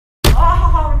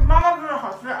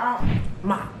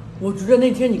我觉得那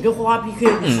天你跟花花 PK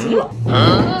你输了。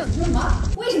什么？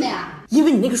为什么呀？因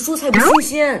为你那个蔬菜不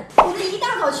新鲜。我这一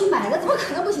大早去买的，怎么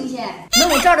可能不新鲜？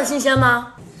那我这儿的新鲜吗？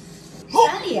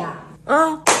山里啊。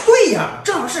对呀，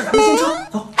正好是咱们先车。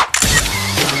走。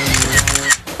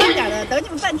慢点的，等你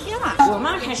们半天了。我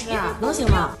妈开车啊，能行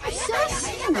吗？瞎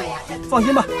信呢呀！放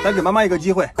心吧，咱给妈妈一个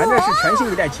机会，咱这是全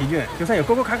新一代奇骏，就算有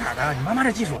沟沟坎坎的，你妈妈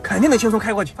这技术肯定能轻松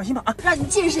开过去，放心吧啊！让你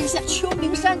见识一下秋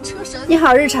名山车神。你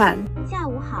好，日产。下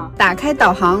午好。打开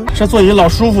导航。这座椅老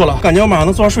舒服了，感觉我马上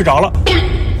能坐上睡着了。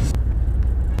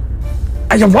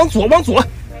哎呀，往左，往左！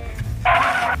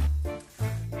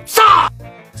杀！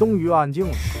终于安静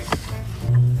了。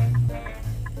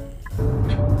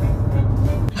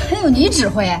还有你指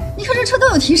挥？你看这车都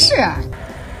有提示。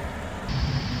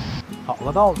好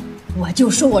了，到了。我就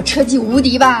说我车技无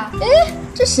敌吧。哎，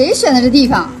这谁选的这地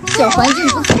方？小环境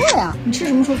不错呀。你吃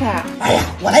什么蔬菜啊？哎呀，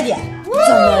我来点。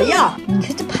怎么样？你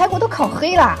看这排骨都烤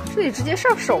黑了，这得直接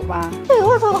上手吧？这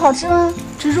有做的好吃吗？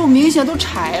这肉明显都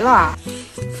柴了。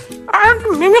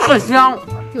明明很香。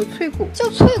有脆骨，就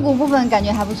脆骨部分感觉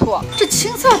还不错。这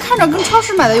青菜看着跟超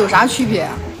市买的有啥区别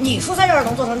啊？你蔬菜要是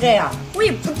能做成这样，我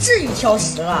也不至于挑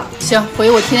食了。行，回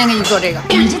去我天天给你做这个。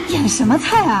你这点什么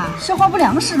菜啊？消化不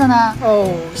良似的呢？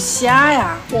哦，虾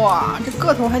呀！哇，这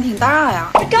个头还挺大呀。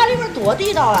这咖喱味多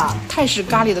地道啊！泰式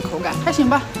咖喱的口感还行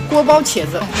吧。锅包茄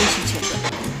子，微型茄子。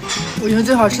我觉得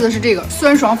最好吃的是这个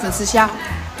酸爽粉丝虾。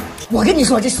我跟你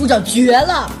说，这薯角绝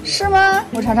了，是吗？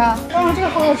我尝尝。哇，这个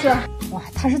好好吃。哇，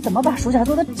他是怎么把薯角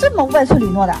做的这么外脆里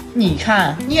糯的？你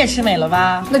看，你也吃美了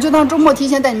吧？那就当周末提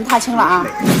前带你们踏青了啊！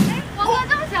我哥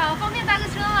这么小，方便搭个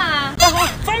车吗？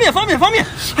方便，方便，方便！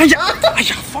哎呀，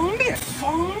方便，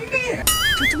方便！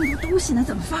这么多东西呢，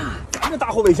怎么发？咱这大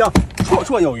后备箱绰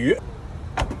绰有余。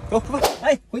走，出发！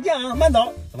哎，回见啊，慢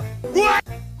走，走吧。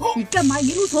你干嘛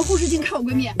一路从后视镜看我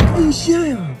闺蜜？并线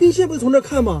呀，并线不是从这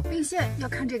看吗？并线要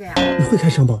看这个呀。你会开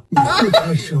车吗？你会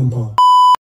开车吗？